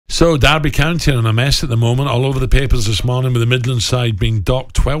So Derby County are in a mess at the moment, all over the papers this morning, with the Midlands side being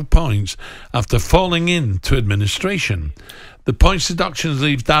docked 12 points after falling into administration. The points deductions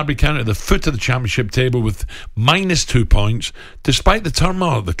leave Derby County at the foot of the championship table with -2 points. Despite the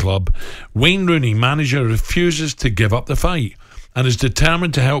turmoil at the club, Wayne Rooney, manager, refuses to give up the fight and is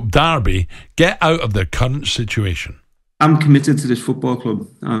determined to help Derby get out of their current situation. I'm committed to this football club.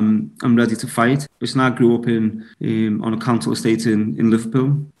 I'm ready to fight. Listen, I grew up on a council estate in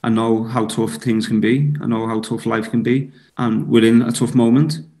Liverpool. I know how tough things can be. I know how tough life can be. And we're in a tough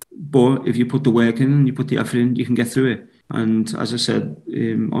moment. But if you put the work in and you put the effort in, you can get through it. And as I said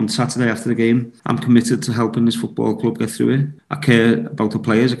on Saturday after the game, I'm committed to helping this football club get through it. I care about the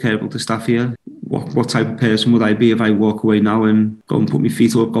players. I care about the staff here. What type of person would I be if I walk away now and go and put my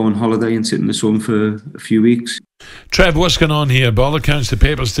feet up, go on holiday and sit in the sun for a few weeks? Trev, what's going on here? By all accounts, the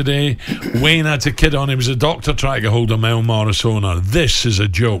papers today, Wayne had a kid on. He was a doctor trying to get hold of Mel Morris owner. This is a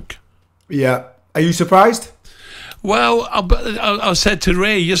joke. Yeah. Are you surprised? Well, I said to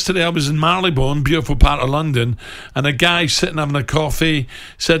Ray yesterday, I was in Marylebone, beautiful part of London, and a guy sitting having a coffee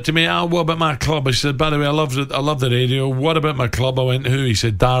said to me, what about my club? I said, by the way, I love the radio. What about my club? I went, who? He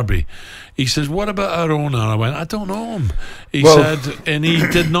said, Derby. He says, what about our owner? I went, I don't know him. He said, and he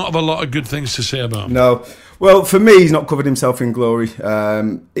did not have a lot of good things to say about him. No. Well, for me, he's not covered himself in glory.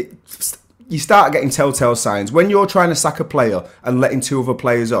 You start getting telltale signs. When you're trying to sack a player and letting 2 other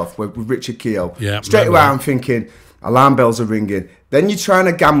players off, with Richard Keogh, straight away I'm thinking, alarm bells are ringing. Then you're trying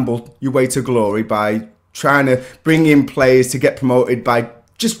to gamble your way to glory by trying to bring in players to get promoted by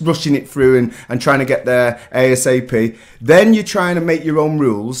just rushing it through and trying to get there ASAP. Then you're trying to make your own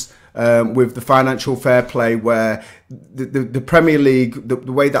rules with the financial fair play, where the Premier League,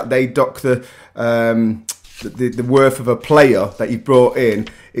 the way that they dock the worth of a player that you've brought in,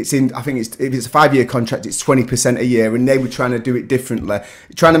 it's in. I think if it's a 5-year contract, it's 20% a year, and they were trying to do it differently,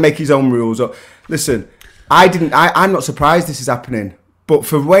 trying to make his own rules up. Listen, I'm not surprised this is happening, but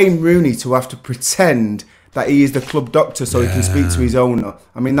for Wayne Rooney to have to pretend that he is the club doctor so he can speak to his owner,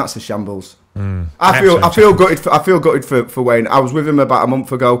 I mean, that's a shambles. I feel gutted for Wayne. I was with him about a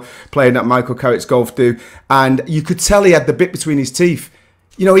month ago playing at Michael Carrick's golf do, and you could tell he had the bit between his teeth.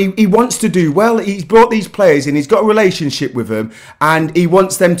 You know, he wants to do well. He's brought these players in. He's got a relationship with them, and he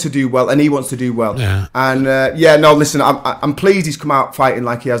wants them to do well, and he wants to do well. Yeah. And listen, I'm pleased he's come out fighting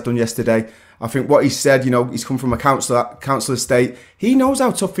like he has done yesterday. I think what he said, he's come from a council estate. He knows how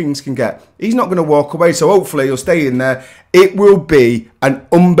tough things can get. He's not going to walk away, so hopefully he'll stay in there. It will be an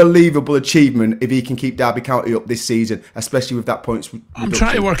unbelievable achievement if he can keep Derby County up this season, especially with that points reduction. I'm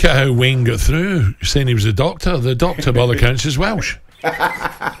trying to work out how Wayne got through, saying he was a doctor. The doctor, by all accounts, is Welsh.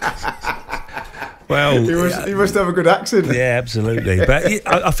 Well, he must have a good accent. Yeah, absolutely. But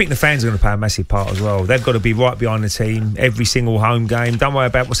I think the fans are going to play a massive part as well. They've got to be right behind the team every single home game. Don't worry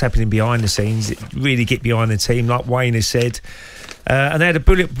about what's happening behind the scenes. Really get behind the team, like Wayne has said. And they had a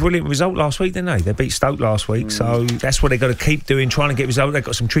brilliant result last week, didn't they? They beat Stoke last week, so that's what they've got to keep doing, trying to get results. They've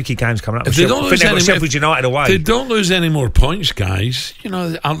got some tricky games coming up. If they don't lose any, Sheffield United away. They don't lose any more points, guys.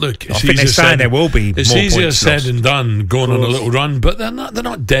 Look, I think they're saying there will be. It's more easier points said than done going on a little run, but they're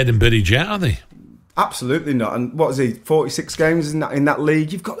not dead and buried yet, are they? Absolutely not. And what is he? 46 games in that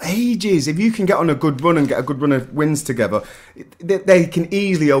league. You've got ages. If you can get on a good run and get a good run of wins together, they can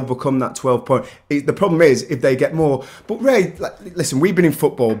easily overcome that 12 point. The problem is if they get more. But Ray, listen, we've been in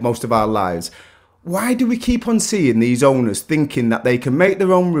football most of our lives. Why do we keep on seeing these owners thinking that they can make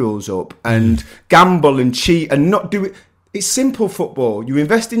their own rules up and gamble and cheat and not do it? It's simple football. You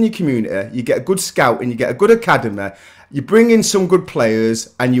invest in your community, you get a good scout and you get a good academy, you bring in some good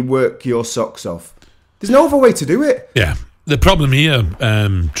players and you work your socks off. There's no other way to do it. Yeah. The problem here,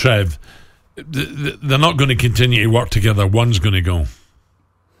 Trev, they're not going to continue to work together. One's going to go.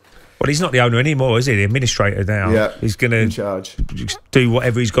 Well, he's not the owner anymore, is he? The administrator now. Yeah, he's going to do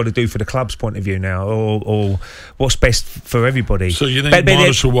whatever he's got to do for the club's point of view now, or what's best for everybody. So you think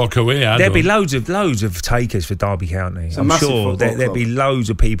Morris will walk away? There'll be loads of takers for Derby County. I'm sure there'll be loads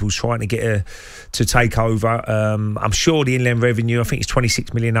of people trying to get to take over. I'm sure the inland revenue, I think it's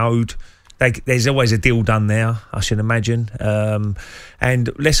 26 million owed. There's always a deal done there, I should imagine. And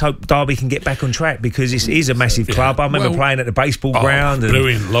let's hope Derby can get back on track because it is a massive club. I remember playing at the baseball ground.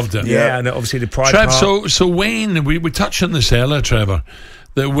 Brilliant, loved it. Yeah, and obviously the Pride Trev, Park. So Wayne, we touched on this earlier, Trevor,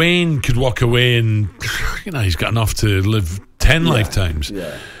 that Wayne could walk away and, he's got enough to live 10 lifetimes.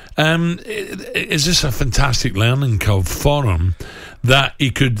 Yeah. Is this a fantastic learning curve for him that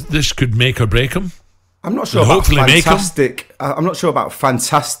this could make or break him? I'm not sure about fantastic. I'm not sure about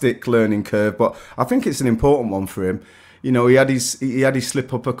fantastic learning curve, but I think it's an important one for him. He had his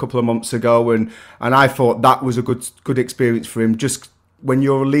slip up a couple of months ago, and I thought that was a good experience for him. Just when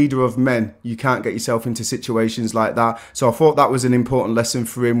you're a leader of men, you can't get yourself into situations like that. So I thought that was an important lesson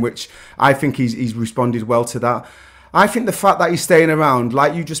for him, which I think he's responded well to that. I think the fact that he's staying around,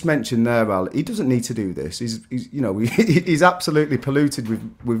 like you just mentioned there, Al, he doesn't need to do this. He's absolutely polluted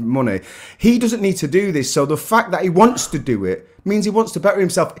with money. He doesn't need to do this. So the fact that he wants to do it means he wants to better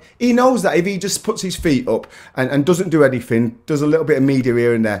himself. He knows that if he just puts his feet up and doesn't do anything, does a little bit of media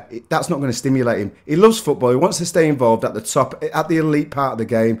here and there, that's not going to stimulate him. He loves football. He wants to stay involved at the top, at the elite part of the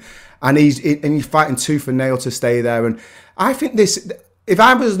game, and he's fighting tooth and nail to stay there. And I think this, if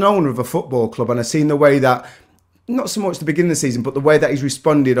I was an owner of a football club and I'd seen the way that, not so much the beginning of the season, but the way that he's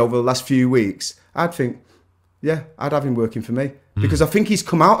responded over the last few weeks, I'd think, yeah, I'd have him working for me. Because I think he's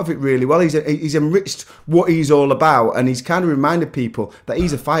come out of it really well. He's enriched what he's all about, and he's kind of reminded people that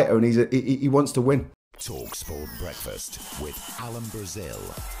he's a fighter and he wants to win. talkSPORT Breakfast with Alan Brazil.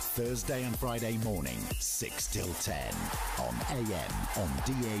 Thursday and Friday morning, 6 till 10. On AM, on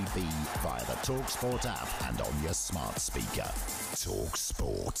DAB, via the talkSPORT app and on your smart speaker.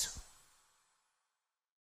 talkSPORT.